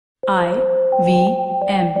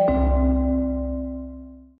IVM.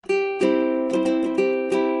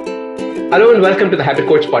 Hello and welcome to the Habit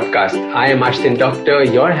Coach podcast. I am Ashdin, doctor,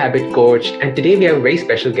 your habit coach, and today we have a very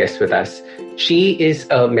special guest with us. She is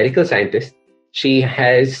a medical scientist. She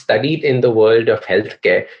has studied in the world of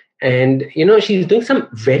healthcare, and she's doing some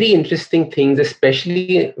very interesting things,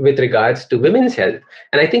 especially with regards to women's health.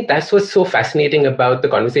 And I think that's what's so fascinating about the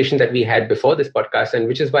conversation that we had before this podcast, and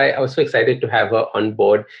which is why I was so excited to have her on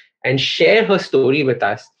board and share her story with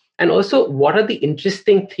us, and also what are the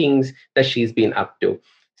interesting things that she's been up to.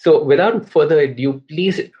 So without further ado,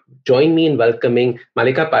 please join me in welcoming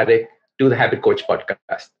Mallika Parekh to the Habit Coach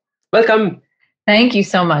podcast. Welcome. Thank you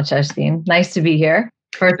so much, Ashdin. Nice to be here.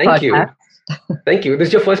 First Thank podcast. you. Thank you. This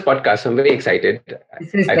is your first podcast, so I'm very excited.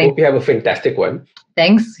 I hope you have a fantastic one.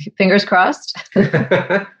 Thanks. Fingers crossed.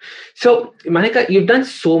 So, Mallika, you've done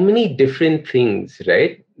so many different things,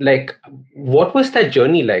 right? Like, what was that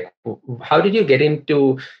journey like? How did you get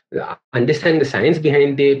into understanding the science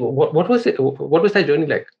behind it? What was it? What was that journey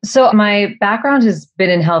like? So my background has been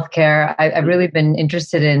in healthcare. I've really been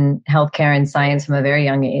interested in healthcare and science from a very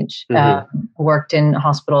young age. Worked in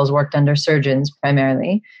hospitals, worked under surgeons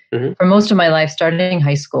primarily for most of my life, starting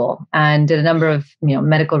high school, and did a number of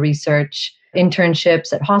medical research,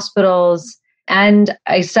 internships at hospitals. And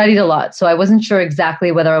I studied a lot. So I wasn't sure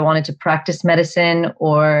exactly whether I wanted to practice medicine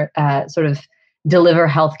or sort of deliver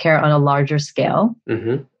healthcare on a larger scale.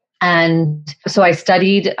 And so I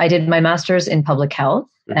did my master's in public health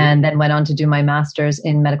and then went on to do my master's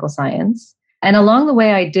in medical science. And along the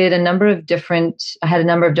way, I had a number of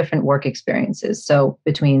different work experiences. So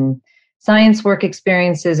between science work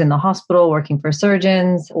experiences in the hospital, working for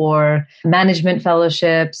surgeons, or management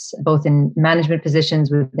fellowships, both in management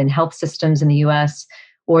positions within health systems in the US,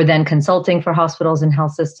 or then consulting for hospitals and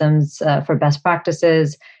health systems for best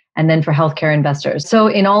practices, and then for healthcare investors. So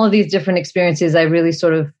in all of these different experiences, I really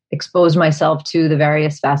sort of exposed myself to the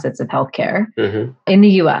various facets of healthcare in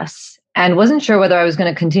the US and wasn't sure whether I was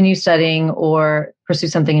going to continue studying or pursue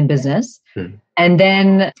something in business. And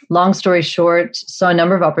then, long story short, saw a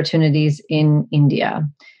number of opportunities in India,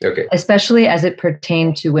 especially as it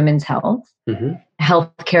pertained to women's health,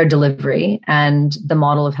 healthcare delivery, and the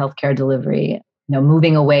model of healthcare delivery,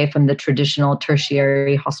 moving away from the traditional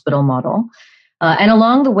tertiary hospital model. And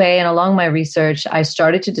along the way and along my research, I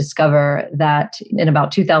started to discover that in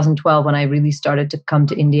about 2012, when I really started to come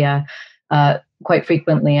to India quite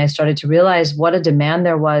frequently, I started to realize what a demand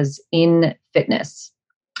there was in fitness,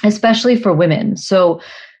 especially for women. So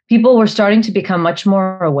people were starting to become much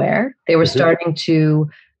more aware. They were starting to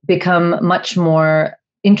become much more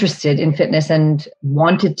interested in fitness and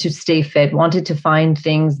wanted to stay fit, wanted to find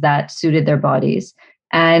things that suited their bodies.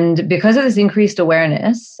 And because of this increased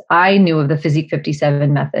awareness, I knew of the Physique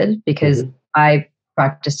 57 method because I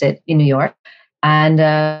practiced it in New York and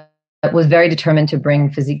was very determined to bring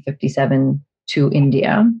Physique 57 to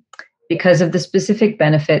India because of the specific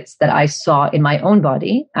benefits that I saw in my own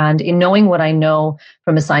body and in knowing what I know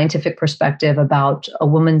from a scientific perspective about a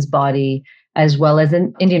woman's body as well as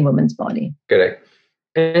an Indian woman's body. Correct.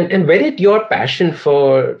 And where did your passion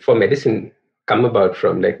for medicine come about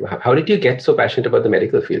from? Like, how did you get so passionate about the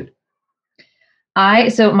medical field?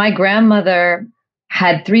 So my grandmother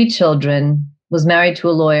had 3 children, was married to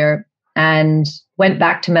a lawyer, and went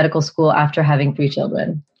back to medical school after having 3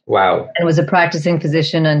 children. Wow. And was a practicing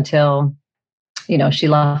physician until, she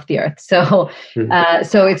left the earth. So,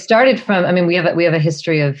 so it started from, we have a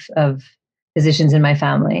history of physicians in my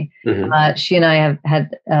family. She and I have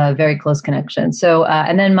had a very close connection. So,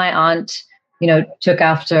 and then my aunt, took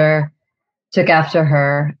after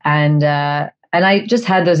her, and I just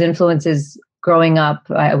had those influences growing up.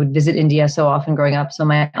 I would visit India so often growing up. So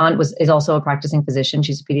my aunt is also a practicing physician.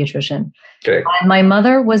 She's a pediatrician. Okay. And my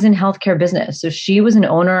mother was in healthcare business. So she was an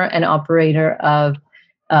owner and operator of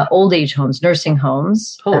old age homes, nursing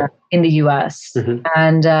homes in the US.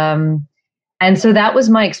 And so that was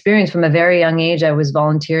my experience from a very young age. I was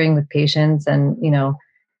volunteering with patients and,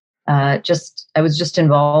 I was just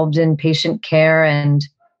involved in patient care and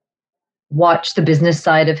watched the business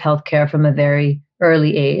side of healthcare from a very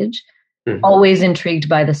early age. Always intrigued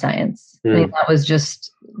by the science. I think that was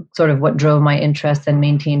just sort of what drove my interest and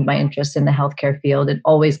maintained my interest in the healthcare field. It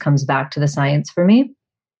always comes back to the science for me.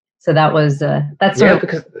 So that was that's sort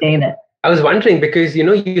of saying it. I was wondering because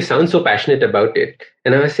you sound so passionate about it,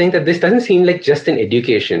 and I was saying that this doesn't seem like just an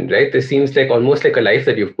education, right? This seems like almost like a life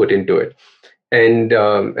that you've put into it, and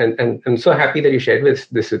I'm so happy that you shared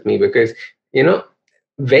this with me because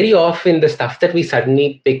very often the stuff that we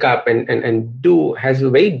suddenly pick up and do has a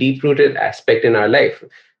very deep rooted aspect in our life,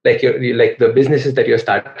 like the businesses that you're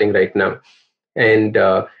starting right now. And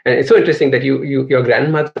it's so interesting that your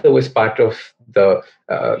grandmother was part of the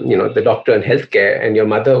doctor and healthcare, and your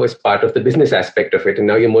mother was part of the business aspect of it, and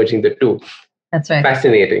now you're merging the two. That's right.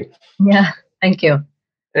 Fascinating. Yeah, thank you.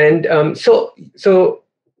 And so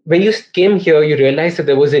when you came here, you realized that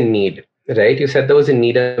there was a need, right? You said there was a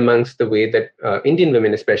need amongst the way that Indian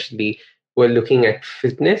women especially were looking at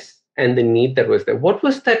fitness and the need that was there. What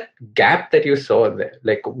was that gap that you saw there?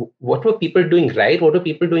 Like, what were people doing right? What were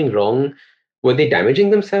people doing wrong? Were they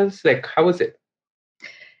damaging themselves? Like, how was it?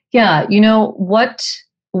 Yeah,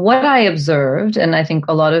 what I observed, and I think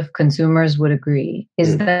a lot of consumers would agree,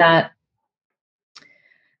 is that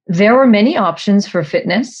there were many options for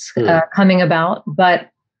fitness coming about, but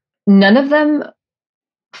none of them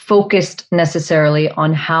focused necessarily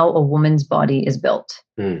on how a woman's body is built.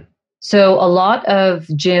 So a lot of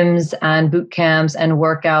gyms and boot camps and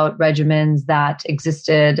workout regimens that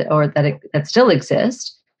existed or that still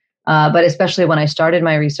exist, but especially when I started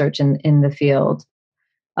my research in the field,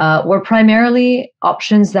 were primarily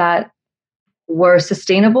options that were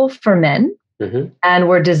sustainable for men and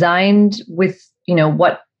were designed with,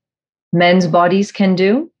 what men's bodies can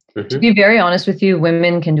do. To be very honest with you,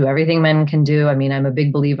 women can do everything men can do. I mean, I'm a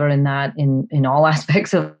big believer in that in all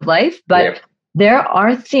aspects of life, but there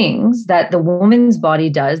are things that the woman's body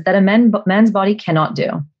does that a man's body cannot do.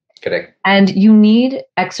 Correct. And you need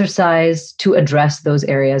exercise to address those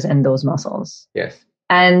areas and those muscles. Yes.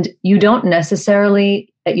 And you don't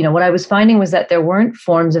necessarily, what I was finding was that there weren't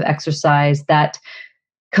forms of exercise that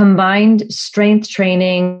combined strength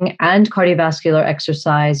training and cardiovascular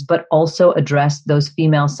exercise, but also addressed those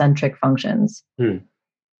female-centric functions.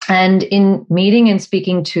 And in meeting and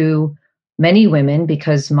speaking to many women,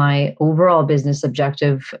 because my overall business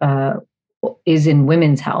objective is in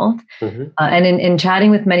women's health, and in chatting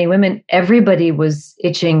with many women, everybody was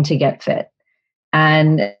itching to get fit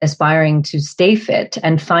and aspiring to stay fit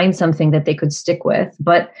and find something that they could stick with.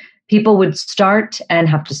 But people would start and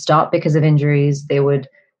have to stop because of injuries. They would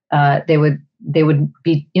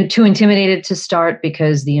be too intimidated to start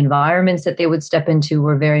because the environments that they would step into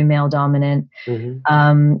were very male dominant.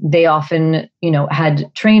 They often,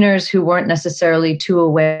 had trainers who weren't necessarily too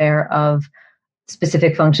aware of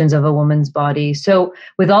specific functions of a woman's body. So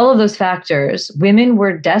with all of those factors, women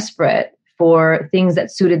were desperate for things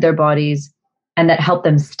that suited their bodies and that helped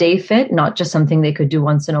them stay fit, not just something they could do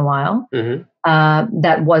once in a while,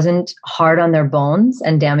 that wasn't hard on their bones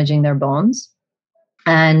and damaging their bones.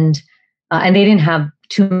 And they didn't have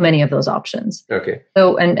too many of those options. Okay.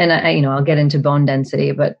 So, and I'll get into bone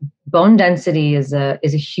density, but bone density is a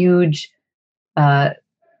huge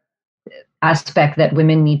aspect that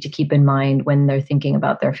women need to keep in mind when they're thinking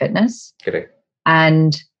about their fitness. Correct.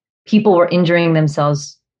 And people were injuring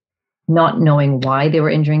themselves, not knowing why they were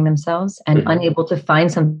injuring themselves and unable to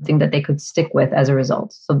find something that they could stick with as a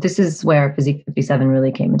result. So this is where Physique 57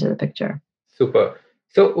 really came into the picture. Super.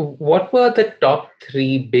 So what were the top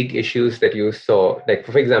 3 big issues that you saw? Like,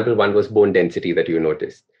 for example, one was bone density that you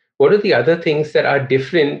noticed. What are the other things that are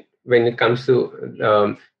different when it comes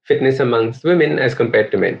to fitness amongst women as compared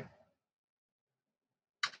to men?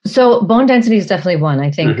 So bone density is definitely one. I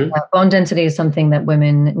think bone density is something that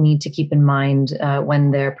women need to keep in mind when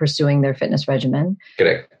they're pursuing their fitness regimen.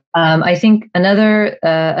 Correct. I think another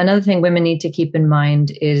thing women need to keep in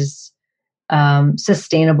mind is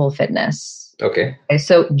sustainable fitness. Okay.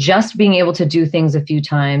 So just being able to do things a few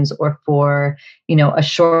times or for, a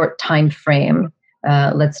short time frame,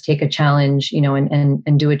 let's take a challenge,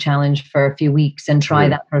 and do a challenge for a few weeks and try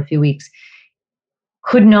that for a few weeks,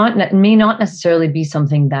 may not necessarily be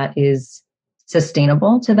something that is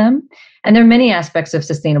sustainable to them. And there are many aspects of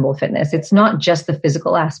sustainable fitness. It's not just the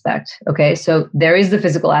physical aspect. Okay. So there is the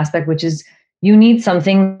physical aspect, which is you need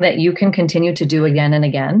something that you can continue to do again and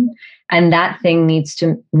again. And that thing needs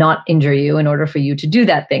to not injure you in order for you to do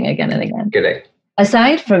that thing again and again. Correct.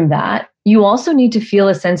 Aside from that, you also need to feel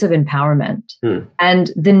a sense of empowerment.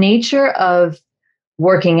 And the nature of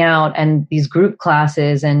working out and these group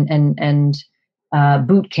classes and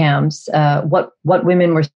boot camps, what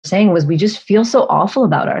women were saying was we just feel so awful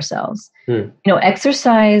about ourselves.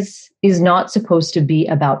 Exercise is not supposed to be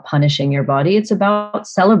about punishing your body. It's about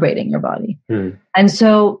celebrating your body. And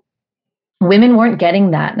so women weren't getting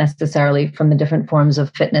that necessarily from the different forms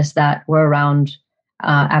of fitness that were around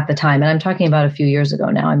at the time. And I'm talking about a few years ago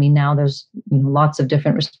now. I mean, now there's lots of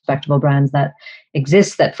different respectable brands that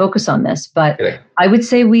exist that focus on this. But I would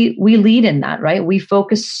say we lead in that, right? We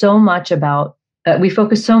focus so much on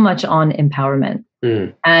empowerment.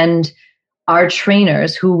 And our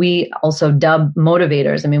trainers, who we also dub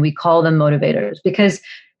motivators, I mean, we call them motivators because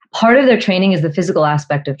part of their training is the physical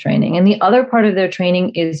aspect of training. And the other part of their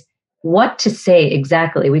training is what to say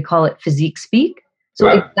exactly. We call it physique speak. So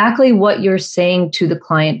exactly what you're saying to the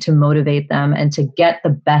client to motivate them and to get the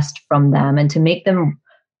best from them and to make them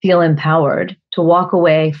feel empowered, to walk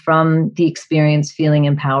away from the experience feeling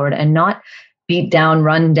empowered and not beat down,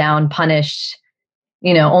 run down, punished,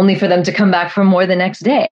 only for them to come back for more the next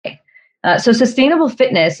day. So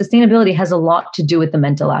sustainability has a lot to do with the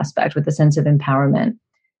mental aspect, with the sense of empowerment,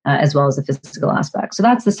 as well as the physical aspect. So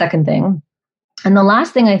that's the second thing. And the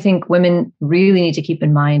last thing I think women really need to keep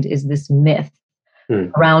in mind is this myth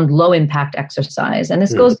around low impact exercise. And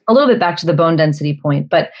this goes a little bit back to the bone density point,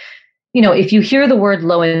 but if you hear the word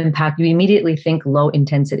low impact, you immediately think low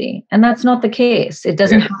intensity. And that's not the case. It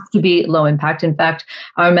doesn't have to be low impact. In fact,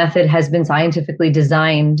 our method has been scientifically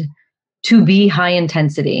designed to be high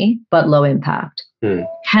intensity, but low impact. You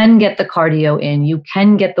can get the cardio in, you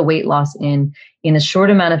can get the weight loss in a short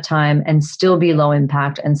amount of time and still be low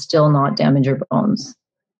impact and still not damage your bones.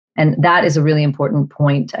 And that is a really important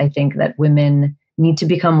point, I think, that women need to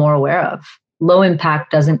become more aware of. Low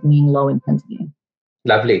impact doesn't mean low intensity.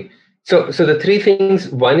 Lovely. So the three things,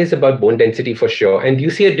 one is about bone density for sure. And do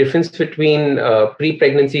you see a difference between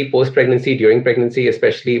pre-pregnancy, post-pregnancy, during pregnancy,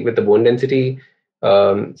 especially with the bone density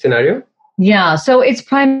scenario? Yeah. So it's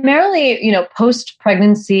primarily,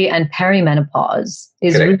 post-pregnancy and perimenopause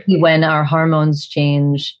is really when our hormones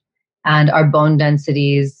change and our bone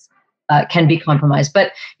densities can be compromised.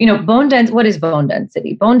 But, what is bone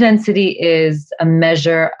density? Bone density is a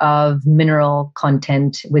measure of mineral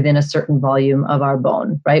content within a certain volume of our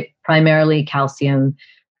bone, right? Primarily calcium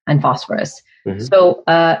and phosphorus.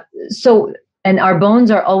 And our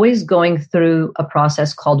bones are always going through a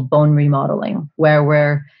process called bone remodeling, where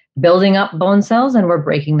we're building up bone cells and we're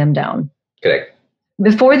breaking them down. Correct.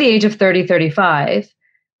 Before the age of 30, 35,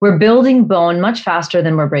 we're building bone much faster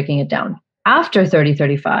than we're breaking it down. After 30,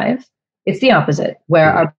 35, it's the opposite,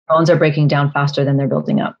 where our bones are breaking down faster than they're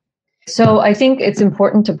building up. So I think it's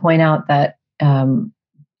important to point out that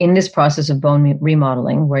in this process of bone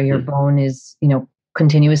remodeling, where your bone is,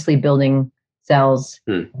 continuously building cells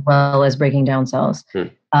as well as breaking down cells,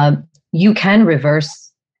 you can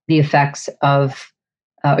reverse the effects of,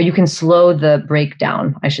 or you can slow the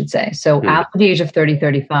breakdown, I should say. So after the age of 30,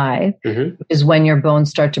 35, which is when your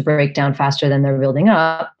bones start to break down faster than they're building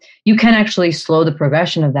up, you can actually slow the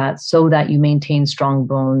progression of that so that you maintain strong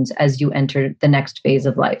bones as you enter the next phase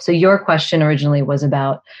of life. So your question originally was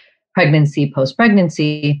about pregnancy,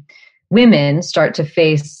 post-pregnancy. Women start to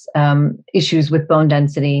face issues with bone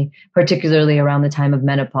density, particularly around the time of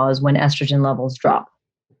menopause when estrogen levels drop.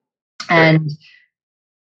 And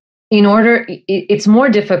it's more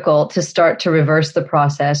difficult to start to reverse the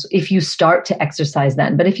process if you start to exercise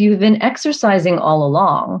then. But if you've been exercising all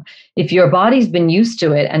along, if your body's been used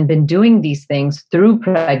to it and been doing these things through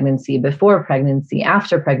pregnancy, before pregnancy,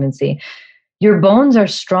 after pregnancy, your bones are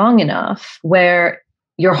strong enough where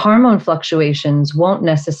your hormone fluctuations won't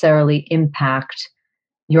necessarily impact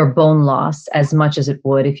your bone loss as much as it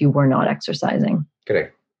would if you were not exercising.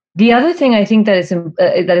 Correct. The other thing I think that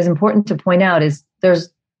is important to point out is there's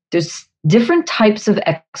different types of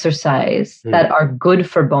exercise that are good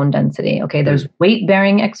for bone density. Okay, there's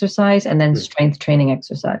weight-bearing exercise and then strength training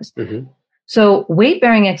exercise. So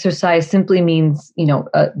weight-bearing exercise simply means,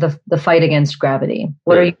 the fight against gravity.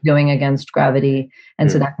 What are you doing against gravity?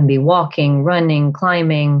 And so that can be walking, running,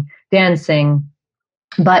 climbing, dancing.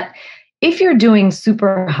 But if you're doing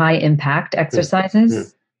super high impact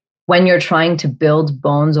exercises, when you're trying to build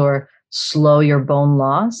bones or slow your bone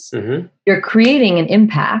loss, you're creating an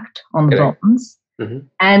impact on the bones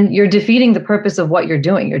and you're defeating the purpose of what you're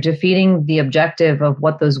doing. You're defeating the objective of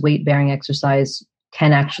what those weight-bearing exercise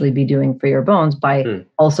can actually be doing for your bones by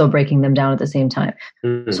also breaking them down at the same time.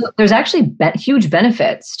 So there's actually huge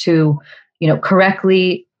benefits to,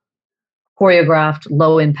 correctly choreographed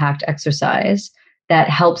low-impact exercise that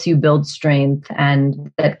helps you build strength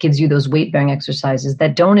and that gives you those weight-bearing exercises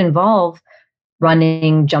that don't involve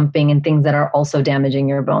running, jumping, and things that are also damaging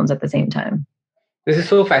your bones at the same time. This is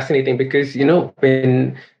so fascinating because,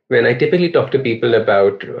 when I typically talk to people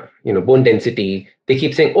about, bone density, they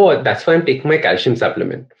keep saying, oh, that's why I'm taking my calcium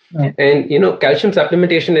supplement. Right. And, calcium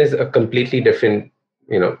supplementation is a completely different,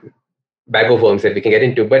 bag of worms that we can get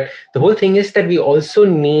into. But the whole thing is that we also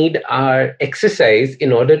need our exercise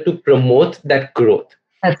in order to promote that growth.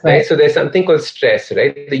 That's right. So there's something called stress,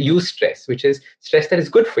 right? The use stress, which is stress that is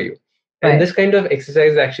good for you. And this kind of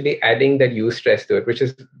exercise is actually adding that use stress to it, which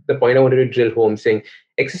is the point I wanted to drill home, saying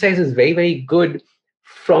exercise is very, very good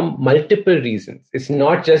from multiple reasons. It's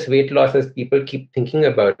not just weight loss as people keep thinking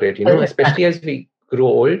about it, especially as we grow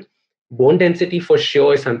old. Bone density for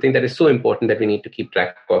sure is something that is so important that we need to keep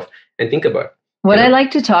track of and think about. What I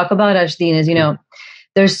like to talk about, Ashdin, is,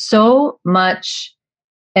 there's so much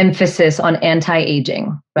emphasis on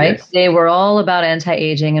anti-aging, right? Yes. Today we're all about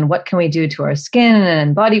anti-aging and what can we do to our skin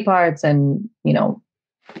and body parts and,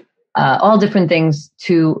 all different things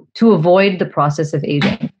to avoid the process of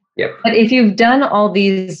aging. Yep. But if you've done all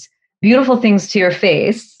these beautiful things to your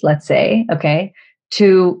face, let's say, okay,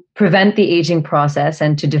 to prevent the aging process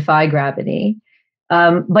and to defy gravity,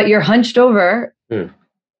 but you're hunched over,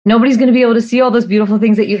 nobody's going to be able to see all those beautiful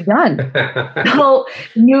things that you've done. So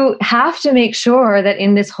you have to make sure that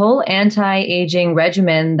in this whole anti-aging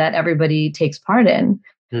regimen that everybody takes part in,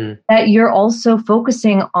 that you're also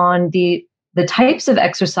focusing on the types of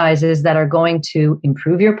exercises that are going to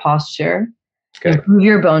improve your posture, improve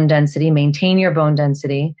your bone density, maintain your bone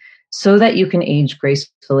density, so that you can age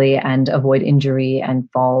gracefully and avoid injury and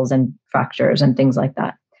falls and fractures and things like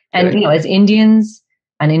that. And, as Indians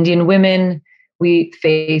and Indian women, we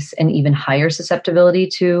face an even higher susceptibility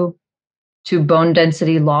to bone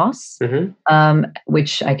density loss,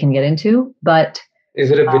 which I can get into. But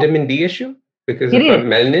is it a vitamin D issue because of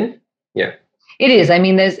melanin? Yeah. It is. I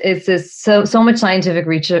mean, it's so much scientific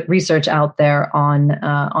research out there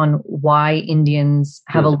on why Indians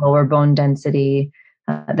have a lower bone density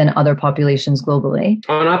than other populations globally.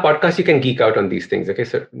 On our podcast, you can geek out on these things. Okay,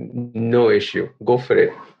 so no issue. Go for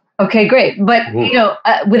it. Okay, great. But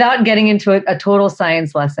without getting into a total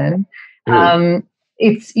science lesson,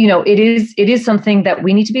 it's it is something that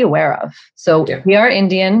we need to be aware of. So we are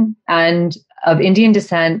Indian and of Indian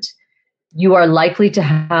descent. You are likely to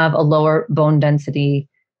have a lower bone density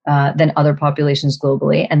than other populations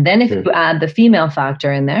globally. And then if you add the female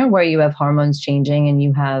factor in there, where you have hormones changing and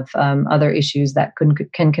you have other issues that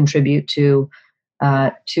can contribute to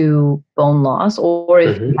bone loss, or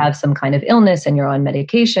if you have some kind of illness and you're on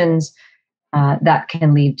medications, that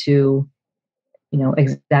can lead to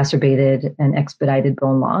exacerbated and expedited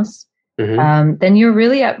bone loss. Then you're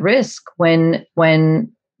really at risk when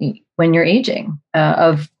you're aging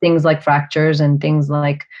of things like fractures and things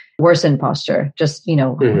like worsened posture, just,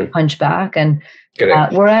 hunchback. And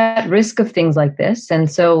we're at risk of things like this.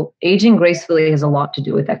 And so aging gracefully has a lot to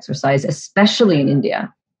do with exercise, especially in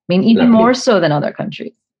India. I mean, even more so than other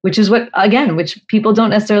countries, which is which people don't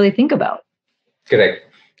necessarily think about. Correct.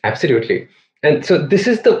 Absolutely. And so this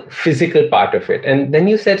is the physical part of it. And then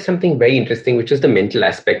you said something very interesting, which is the mental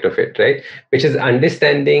aspect of it, right? Which is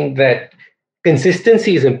understanding that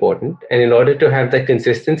consistency is important. And in order to have that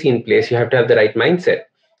consistency in place, you have to have the right mindset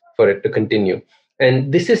for it to continue.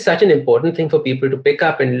 And this is such an important thing for people to pick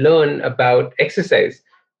up and learn about exercise,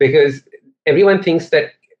 because everyone thinks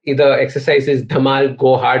that either exercise is dhamal,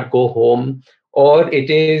 go hard, go home, or it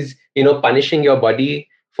is, punishing your body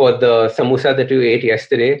for the samosa that you ate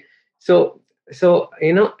yesterday. So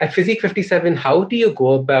at Physique 57, how do you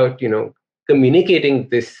go about, communicating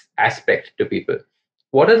this aspect to people?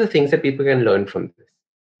 What are the things that people can learn from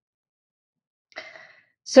this?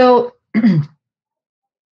 So,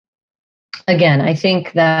 again, I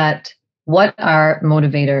think that what our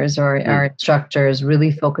motivators or our instructors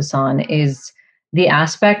really focus on is the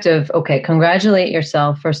aspect of, congratulate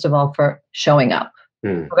yourself, first of all, for showing up.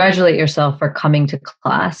 Congratulate yourself for coming to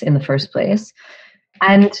class in the first place.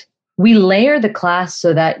 And we layer the class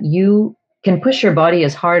so that you can push your body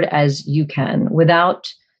as hard as you can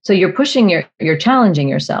so you're pushing, you're challenging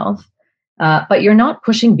yourself, but you're not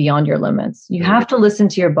pushing beyond your limits. You have to listen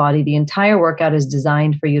to your body. The entire workout is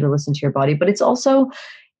designed for you to listen to your body, but it's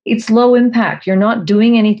low impact. You're not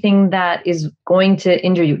doing anything that is going to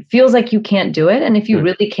injure you. It feels like you can't do it. And if you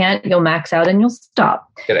really can't, you'll max out and you'll stop.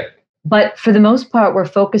 Correct. But for the most part, we're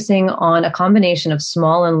focusing on a combination of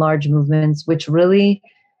small and large movements, which really,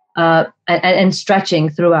 and stretching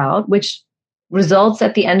throughout, which results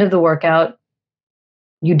at the end of the workout,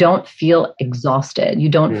 you don't feel exhausted. You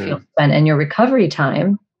don't feel spent, and your recovery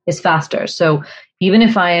time is faster. So even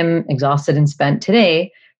if I am exhausted and spent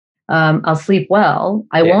today, I'll sleep well.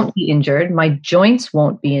 I won't be injured. My joints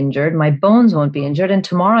won't be injured. My bones won't be injured. And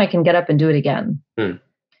tomorrow I can get up and do it again.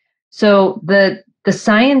 So the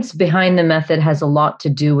science behind the method has a lot to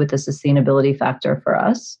do with the sustainability factor for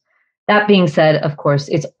us. That being said, of course,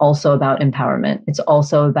 it's also about empowerment. It's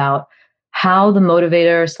also about how the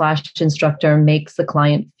motivator/instructor makes the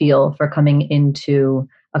client feel for coming into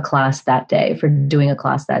a class that day, for doing a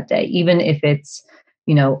class that day, even if it's,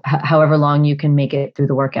 however long you can make it through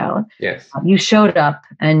the workout. Yes. You showed up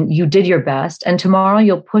and you did your best, and tomorrow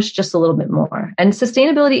you'll push just a little bit more. And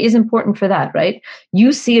sustainability is important for that, right?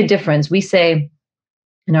 You see a difference. We say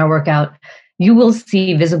in our workout, you will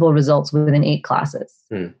see visible results within 8 classes.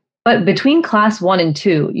 But between class 1 and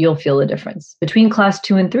 2, you'll feel a difference. Between class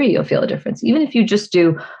 2 and 3, you'll feel a difference. Even if you just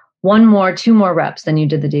do two more reps than you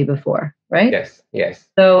did the day before, right? Yes.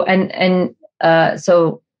 So,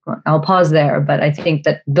 so I'll pause there, but I think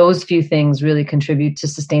that those few things really contribute to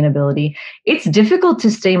sustainability. It's difficult to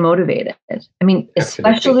stay motivated. I mean,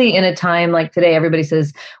 especially in a time like today, everybody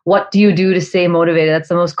says, what do you do to stay motivated? That's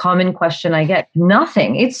the most common question I get.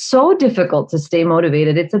 Nothing. It's so difficult to stay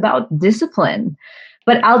motivated. It's about discipline.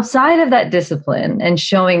 But outside of that discipline and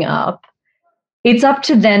showing up, it's up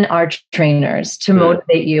to then our trainers to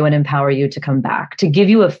motivate you and empower you to come back, to give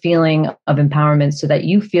you a feeling of empowerment so that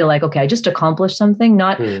you feel like, okay, I just accomplished something,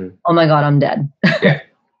 not, oh my God, I'm dead. Yeah,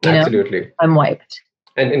 absolutely. I'm wiped.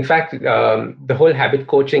 And in fact, the whole habit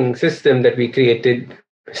coaching system that we created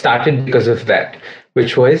started because of that,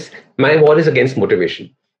 which was my war is against motivation,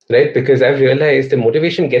 right? Because I've realized the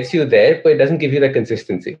motivation gets you there, but it doesn't give you that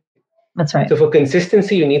consistency. That's right. So for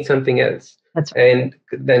consistency, you need something else. That's right.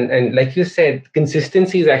 And like you said,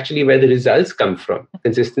 consistency is actually where the results come from.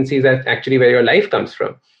 Consistency is actually where your life comes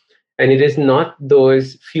from. And it is not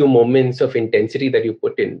those few moments of intensity that you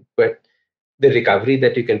put in, but the recovery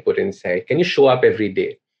that you can put inside. Can you show up every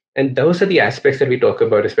day? And those are the aspects that we talk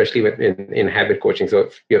about, especially in habit coaching. So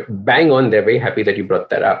you're bang on there. Very happy that you brought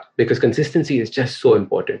that up, because consistency is just so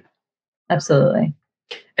important. Absolutely.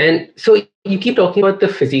 And so you keep talking about the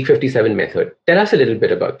Physique 57 method. Tell us a little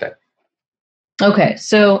bit about that. Okay,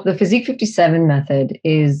 so the Physique 57 method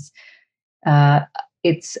is,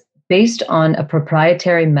 it's based on a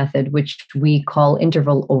proprietary method, which we call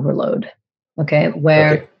interval overload,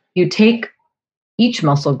 where you take each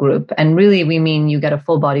muscle group, and really we mean you get a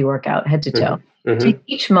full body workout, head to toe. Take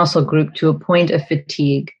each muscle group to a point of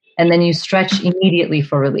fatigue, and then you stretch immediately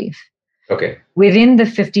for relief. Okay. Within the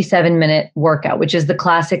 57-minute workout, which is the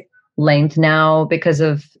classic length now, because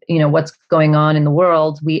of what's going on in the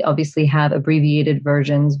world, we obviously have abbreviated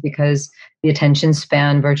versions because the attention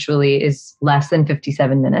span virtually is less than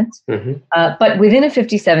 57 minutes. But within a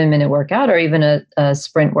 57-minute workout, or even a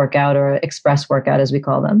sprint workout or express workout, as we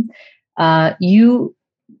call them, you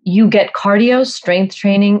get cardio, strength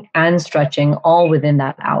training, and stretching all within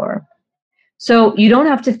that hour. So you don't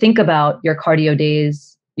have to think about your cardio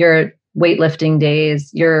days, your weightlifting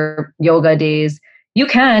days, your yoga days. You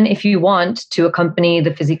can, if you want, to accompany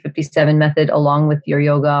the Physique 57 method along with your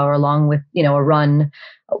yoga or along with, a run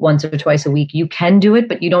once or twice a week. You can do it,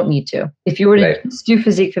 but you don't need to. If you were to just do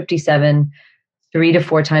Physique 57 3 to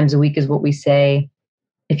 4 times a week is what we say.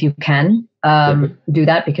 If you can do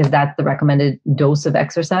that, because that's the recommended dose of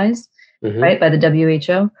exercise, right, by the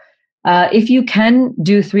WHO. If you can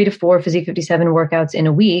do 3 to 4 Physique 57 workouts in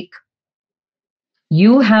a week,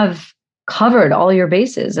 you have covered all your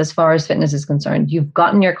bases as far as fitness is concerned. You've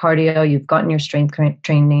gotten your cardio, you've gotten your strength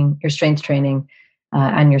training,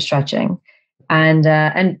 and your stretching.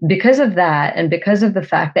 And because of that, and because of the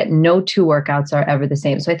fact that no 2 workouts are ever the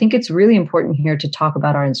same. So I think it's really important here to talk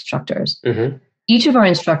about our instructors. Each of our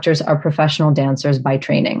instructors are professional dancers by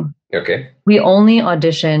training. Okay. We only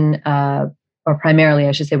audition, or primarily,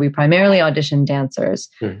 I should say, we primarily audition dancers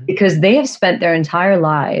because they have spent their entire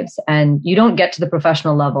lives, and you don't get to the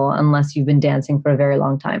professional level unless you've been dancing for a very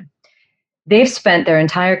long time. They've spent their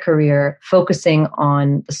entire career focusing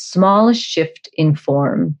on the smallest shift in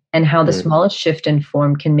form and how the smallest shift in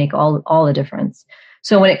form can make all the difference.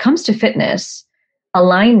 So when it comes to fitness,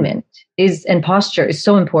 alignment and posture is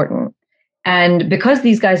so important. And because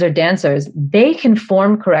these guys are dancers, they can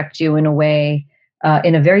form correct you in a way,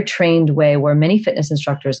 in a very trained way, where many fitness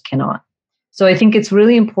instructors cannot. So I think it's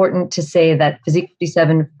really important to say that Physique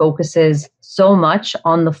 57 focuses so much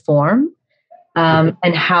on the form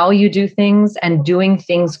and how you do things and doing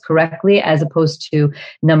things correctly, as opposed to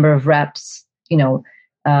number of reps,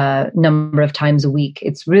 number of times a week.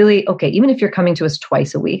 It's really, okay, even if you're coming to us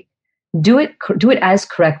twice a week, do it as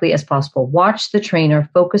correctly as possible. Watch the trainer,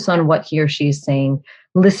 focus on what he or she is saying,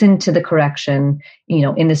 listen to the correction.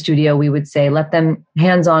 In the studio, we would say, let them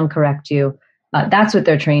hands-on correct you. That's what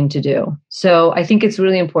they're trained to do. So I think it's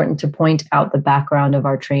really important to point out the background of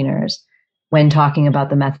our trainers when talking about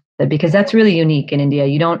the method, because that's really unique in India.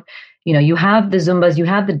 You don't, you have the Zumbas, you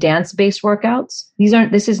have the dance-based workouts.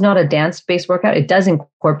 This is not a dance-based workout. It does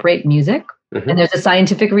incorporate music, and there's a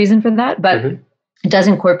scientific reason for that, but it does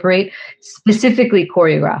incorporate specifically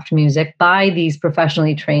choreographed music by these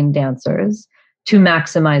professionally trained dancers to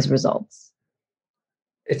maximize results.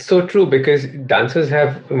 It's so true, because dancers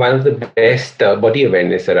have one of the best body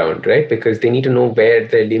awareness around, right? Because they need to know where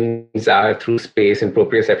their limbs are through space and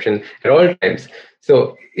proprioception at all times.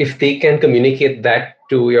 So if they can communicate that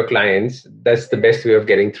to your clients, that's the best way of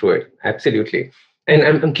getting through it. Absolutely. And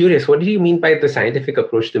I'm curious, what do you mean by the scientific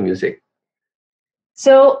approach to music?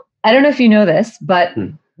 So I don't know if you know this, but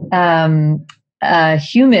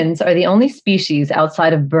humans are the only species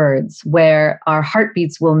outside of birds where our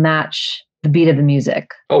heartbeats will match the beat of the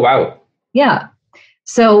music. Oh, wow. Yeah.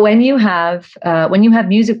 So when you have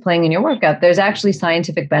music playing in your workout, there's actually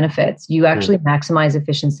scientific benefits. You actually maximize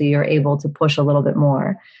efficiency. You're able to push a little bit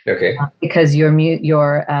more, okay, because your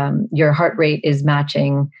heart rate is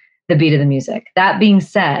matching the beat of the music. That being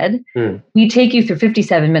said, we take you through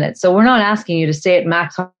 57 minutes. So we're not asking you to stay at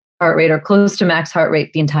max heart rate or close to max heart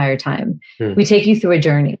rate the entire time. We take you through a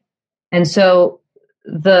journey. And so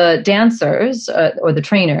the dancers or the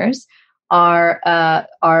trainers are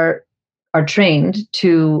trained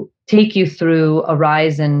to take you a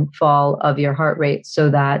rise and fall of your heart rate so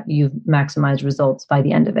that you've maximized results by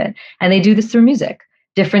the end of it. And they do this through music,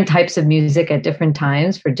 different types of music at different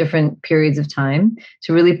times for different periods of time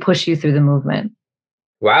to really push you through the movement.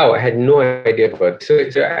 Wow, I had no idea about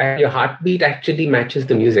it. So your heartbeat actually matches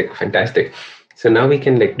the music. Fantastic. So now we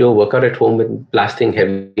can do a workout at home with blasting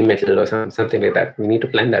heavy metal or something like that. We need to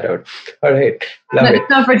plan that out. All right. Love it.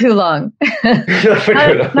 Not for too long.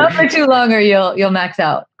 Not for too long or you'll max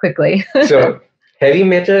out quickly. So heavy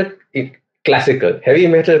metal, classical. Heavy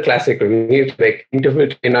metal, classical. We need interval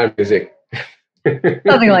in our music.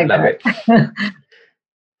 Something like that.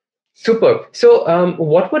 Super. So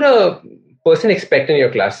what would a person expect in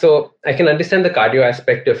your class? So I can understand the cardio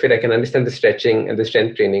aspect of it. I can understand the stretching and the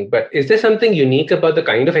strength training. But is there something unique about the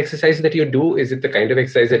kind of exercise that you do? Is it the kind of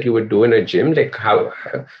exercise that you would do in a gym?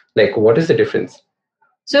 What is the difference?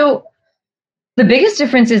 So the biggest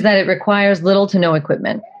difference is that it requires little to no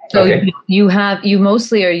equipment. So you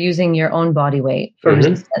mostly are using your own body weight for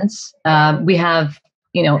resistance. We have,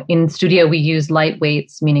 in studio, we use light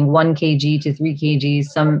weights, meaning 1 kg to 3 kgs.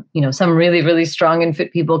 Some really, really strong and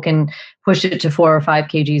fit people can push it to 4 or 5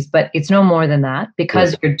 kgs, but it's no more than that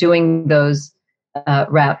because you're doing those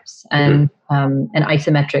reps and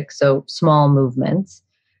isometric, so small movements,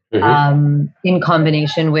 in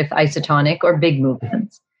combination with isotonic or big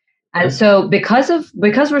movements. And so because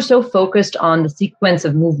we're so focused on the sequence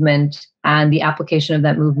of movement and the application of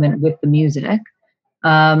that movement with the music,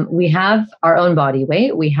 we have our own body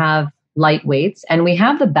weight, we have light weights, and we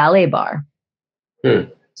have the ballet bar.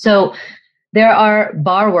 So there are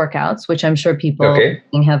bar workouts, which I'm sure people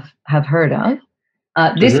have heard of.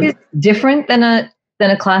 This is different than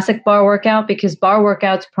a classic bar workout because bar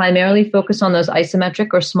workouts primarily focus on those isometric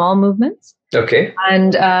or small movements. Okay.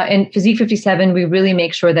 And in Physique 57, we really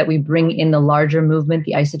make sure that we bring in the larger movement,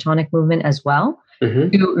 the isotonic movement as well,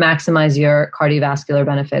 to maximize your cardiovascular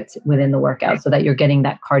benefits within the workout so that you're getting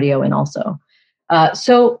that cardio in also.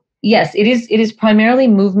 So yes, it is primarily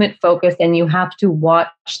movement focused, and you have to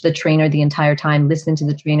watch the trainer the entire time, listen to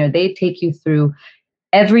the trainer. They take you through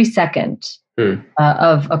every second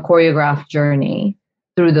of a choreographed journey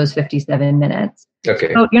through those 57 minutes.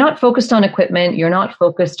 Okay. So you're not focused on equipment. You're not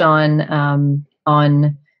focused on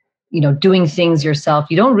doing things yourself.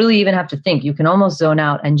 You don't really even have to think. You can almost zone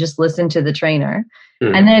out and just listen to the trainer.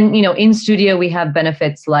 And then, in studio, we have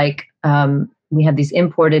benefits like we have these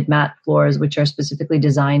imported mat floors, which are specifically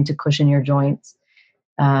designed to cushion your joints.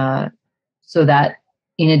 So that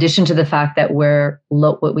in addition to the fact that we're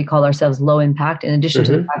what we call ourselves low impact, in addition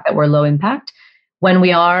to the fact that we're low impact, when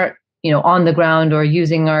we are on the ground or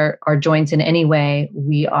using our joints in any way,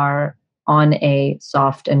 we are on a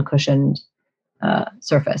soft and cushioned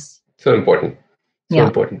surface. So important.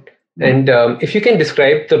 Important. And if you can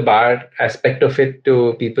describe the bar aspect of it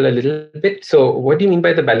to people a little bit. So what do you mean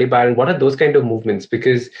by the ballet bar and what are those kind of movements?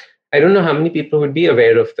 Because I don't know how many people would be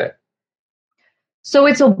aware of that. So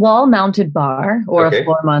it's a wall-mounted bar or a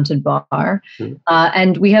floor-mounted bar.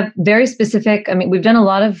 And we have very specific, we've done a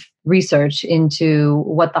lot of research into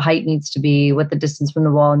what the height needs to be, what the distance from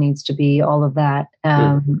the wall needs to be, all of that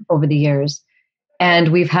over the years.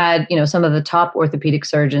 And we've had, some of the top orthopedic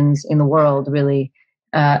surgeons in the world really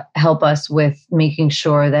help us with making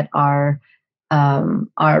sure that our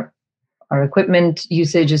equipment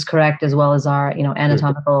usage is correct, as well as our,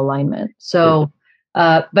 anatomical alignment. So,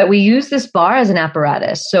 but we use this bar as an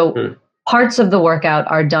apparatus. So parts of the workout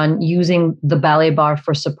are done using the ballet bar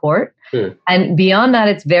for support. And beyond that,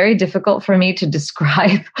 it's very difficult for me to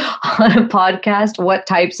describe on a podcast what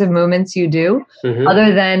types of movements you do,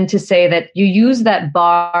 other than to say that you use that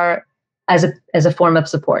bar as a form of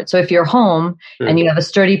support. So if you're home and you have a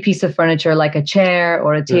sturdy piece of furniture like a chair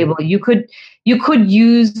or a table, you could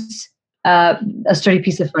use a sturdy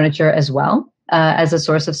piece of furniture as well. As a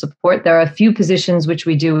source of support. There are a few positions which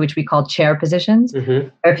we do, which we call chair positions. There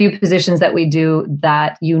are a few positions that we do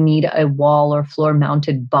that you need a wall or floor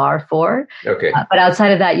mounted bar for. But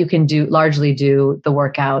outside of that, you can largely do the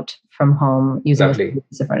workout from home using a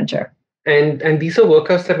piece of furniture. And these are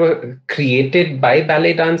workouts that were created by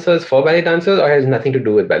ballet dancers for ballet dancers, or has nothing to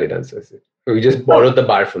do with ballet dancers? Or we just borrowed the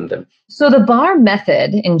bar from them? So the bar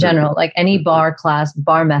method in general, like any bar class,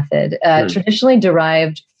 bar method, traditionally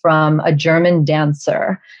derived from a German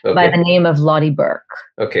dancer by the name of Lottie Burke.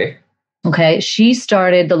 Okay. She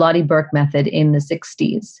started the Lottie Burke method in the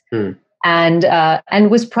 60s.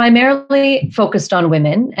 And was primarily focused on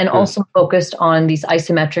women and also focused on these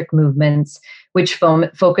isometric movements, which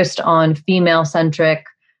focused on female-centric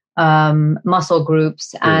muscle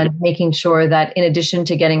groups and making sure that in addition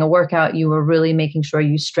to getting a workout, you were really making sure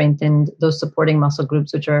you strengthened those supporting muscle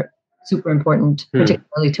groups, which are super important,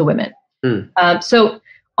 particularly to women. So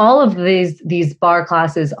all of these bar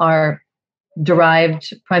classes are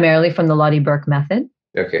derived primarily from the Lottie Burke method.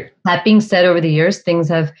 That being said, over the years, things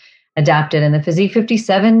have adapted, and the Physique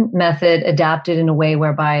 57 method adapted in a way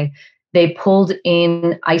whereby they pulled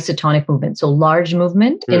in isotonic movement, so large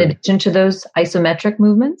movement in addition to those isometric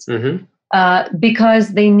movements, because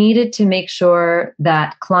they needed to make sure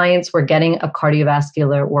that clients were getting a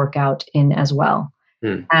cardiovascular workout in as well.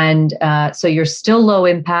 And so you're still low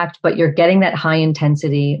impact, but you're getting that high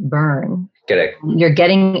intensity burn. Correct. You're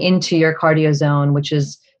getting into your cardio zone, which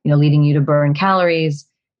is, leading you to burn calories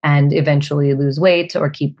and eventually lose weight or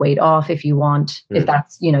keep weight off if you want, if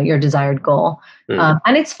that's, your desired goal.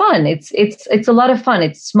 And it's fun. It's a lot of fun.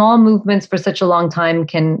 It's small movements for such a long time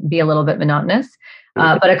can be a little bit monotonous,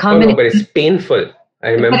 but a combination. But it's painful. I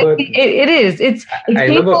remember. It is. It's I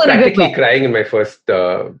remember practically crying in my first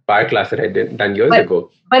bar class that I done years ago.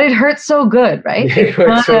 But it hurts so good, right? It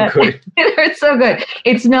hurts so good. It hurts so good.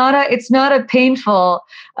 It's not a painful,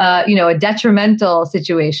 a detrimental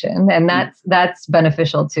situation, and that's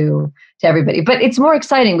beneficial to everybody. But it's more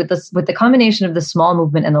exciting with the combination of the small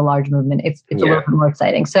movement and the large movement. It's a little bit more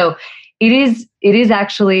exciting. So it is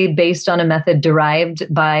actually based on a method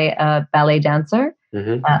derived by a ballet dancer.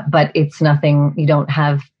 But it's nothing. You don't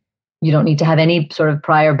need to have any sort of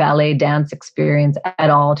prior ballet dance experience at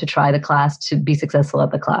all to try the class, to be successful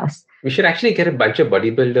at the class. We should actually get a bunch of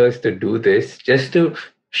bodybuilders to do this just to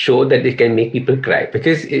show that they can make people cry,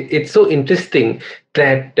 because it's so interesting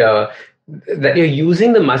that that you're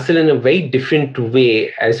using the muscle in a very different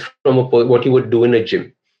way as from what you would do in a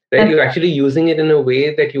gym, right? You're actually using it in a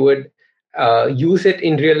way that you would use it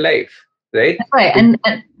in real life, right? That's right. And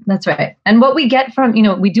that's right. And what we get from,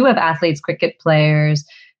 we do have athletes, cricket players,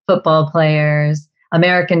 football players,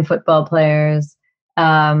 American football players,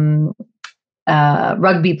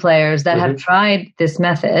 rugby players that have tried this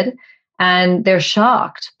method, and they're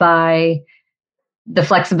shocked by the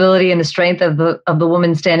flexibility and the strength of the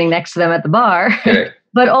woman standing next to them at the bar,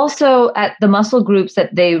 but also at the muscle groups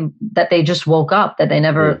that they just woke up, that they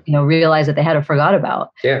never realized that they had or forgot about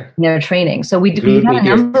in their training. So we had a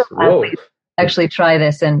number of athletes actually try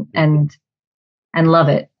this and love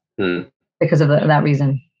it because of that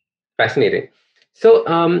reason. Fascinating. So,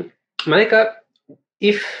 Mallika,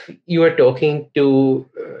 if you are talking to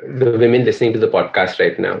the women listening to the podcast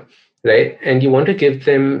right now, right, and you want to give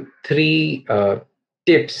them 3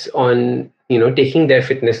 tips on, taking their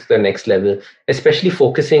fitness to the next level, especially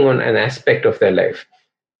focusing on an aspect of their life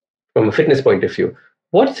from a fitness point of view,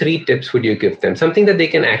 what 3 tips would you give them? Something that they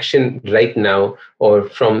can action right now or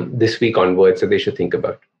from this week onwards that they should think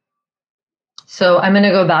about? So I'm going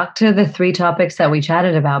to go back to the 3 topics that we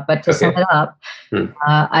chatted about, but to sum it up,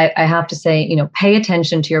 I have to say, pay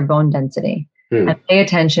attention to your bone density and pay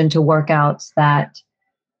attention to workouts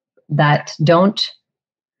that don't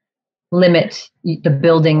limit the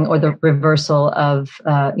building or the reversal of,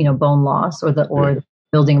 bone loss or the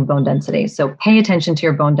building of bone density. So pay attention to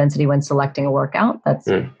your bone density when selecting a workout. That's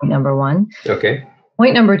point number 1. Okay.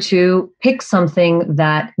 Point number 2, pick something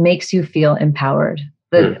that makes you feel empowered.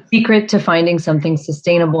 The secret to finding something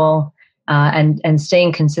sustainable and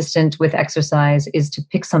staying consistent with exercise is to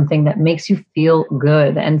pick something that makes you feel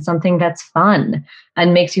good and something that's fun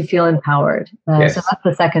and makes you feel empowered. So that's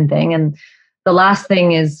the second thing. And the last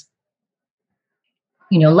thing is,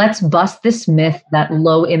 let's bust this myth that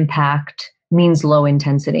low impact means low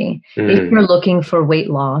intensity. If you're looking for weight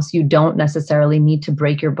loss, you don't necessarily need to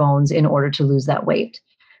break your bones in order to lose that weight.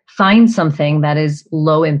 Find something that is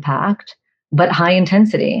low impact but high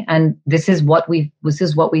intensity, and this is what we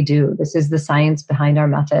do. This is the science behind our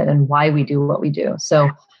method and why we do what we do. So,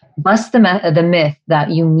 bust the myth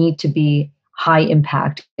that you need to be high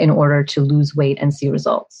impact in order to lose weight and see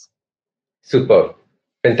results. Super,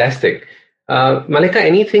 fantastic, Mallika.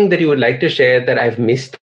 Anything that you would like to share that I've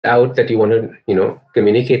missed out that you want to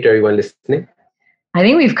communicate to everyone listening? I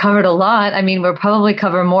think we've covered a lot. I mean, we'll probably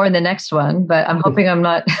cover more in the next one, but I'm hoping I'm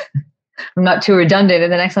not I'm not too redundant in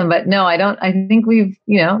the next one, but no, I don't. I think we've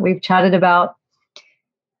chatted about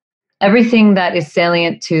everything that is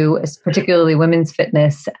salient to particularly women's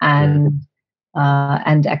fitness and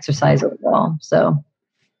exercise overall. So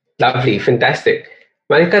lovely, fantastic.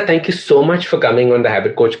 Mallika, thank you so much for coming on the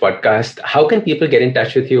Habit Coach podcast. How can people get in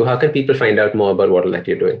touch with you? How can people find out more about what all that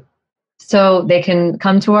you're doing? So they can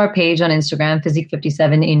come to our page on Instagram, Physique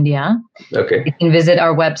 57 India. Okay. You can visit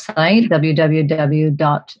our website,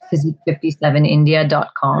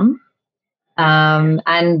 www.physique57india.com. And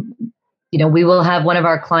we will have one of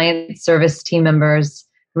our client service team members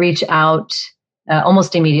reach out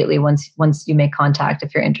almost immediately once you make contact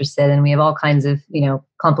if you're interested. And we have all kinds of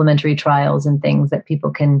complimentary trials and things that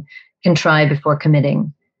people can try before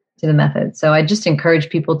committing to the method. So I just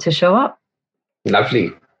encourage people to show up.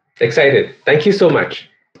 Lovely. Excited. Thank you so much.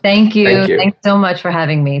 Thank you. Thanks so much for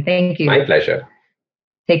having me. Thank you. My pleasure.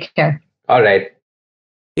 Take care. All right.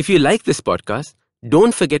 If you like this podcast,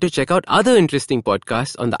 don't forget to check out other interesting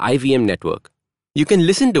podcasts on the IVM network. You can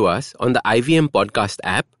listen to us on the IVM Podcast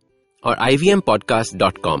app or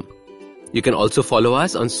ivmpodcast.com. You can also follow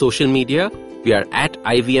us on social media. We are at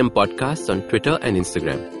IVM Podcasts on Twitter and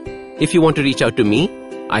Instagram. If you want to reach out to me,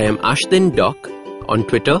 I am Ashdin Doc on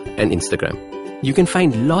Twitter and Instagram. You can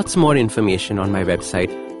find lots more information on my website,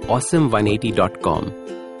 awesome180.com,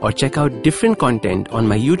 or check out different content on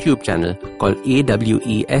my YouTube channel called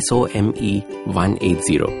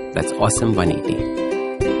AWESOME180. That's Awesome180.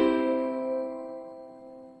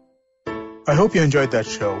 I hope you enjoyed that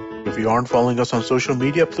show. If you aren't following us on social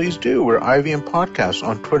media, please do. We're IVM Podcasts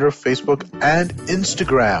on Twitter, Facebook, and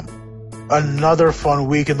Instagram. Another fun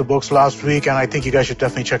week in the books last week, and I think you guys should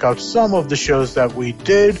definitely check out some of the shows that we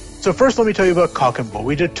did. So first, let me tell you about Cock and Bull.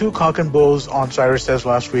 We did 2 Cock and Bulls on Cyrus Says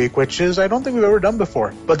last week, which is, I don't think we've ever done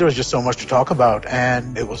before. But there was just so much to talk about,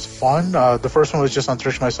 and it was fun. The first one was just on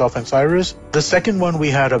Thrish, myself, and Cyrus. The second one, we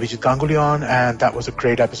had Abhijit Ganguly on, and that was a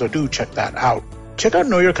great episode. Do check that out. Check out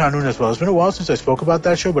Know Your Kanun as well. It's been a while since I spoke about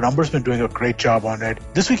that show, but Amber's been doing a great job on it.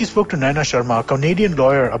 This week he spoke to Naina Sharma, a Canadian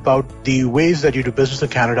lawyer, about the ways that you do business in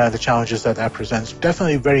Canada and the challenges that presents.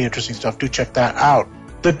 Definitely very interesting stuff. Do check that out.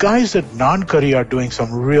 The guys at Naan Curry are doing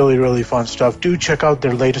some really, really fun stuff. Do check out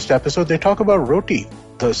their latest episode. They talk about roti,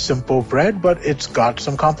 the simple bread, but it's got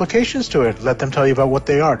some complications to it. Let them tell you about what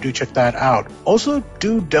they are. Do check that out. Also,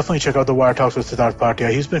 do definitely check out the Wire Talks with Siddharth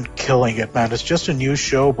Bhatia. He's been killing it, man. It's just a new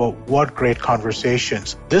show, but what great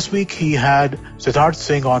conversations. This week, he had Siddharth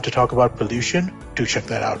Singh on to talk about pollution. Do check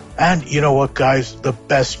that out. And you know what, guys? The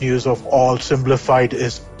best news of all, Simplified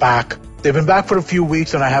is back. They've been back for a few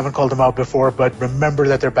weeks and I haven't called them out before, but remember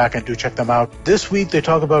that they're back and do check them out. This week, they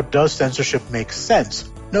talk about, does censorship make sense?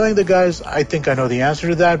 Knowing the guys, I think I know the answer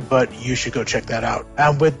to that, but you should go check that out.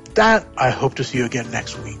 And with that, I hope to see you again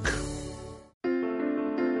next week.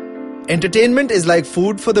 Entertainment is like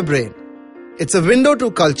food for the brain. It's a window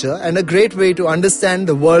to culture and a great way to understand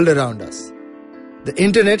the world around us. The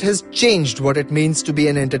internet has changed what it means to be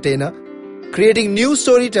an entertainer, creating new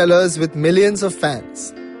storytellers with millions of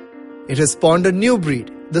fans. It has spawned a new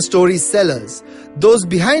breed, the story-sellers, those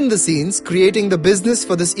behind the scenes creating the business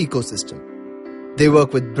for this ecosystem. They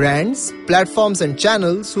work with brands, platforms and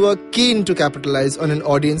channels who are keen to capitalize on an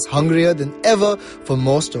audience hungrier than ever for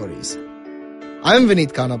more stories. I'm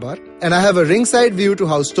Vineet Kanabar and I have a ringside view to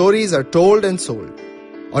how stories are told and sold.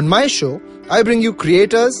 On my show, I bring you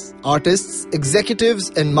creators, artists, executives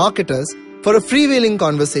and marketers for a freewheeling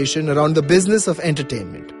conversation around the business of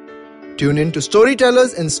entertainment. Tune in to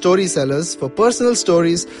Storytellers and Storysellers for personal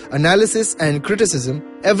stories, analysis and criticism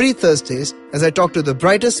every Thursdays as I talk to the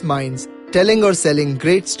brightest minds telling or selling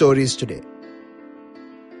great stories today.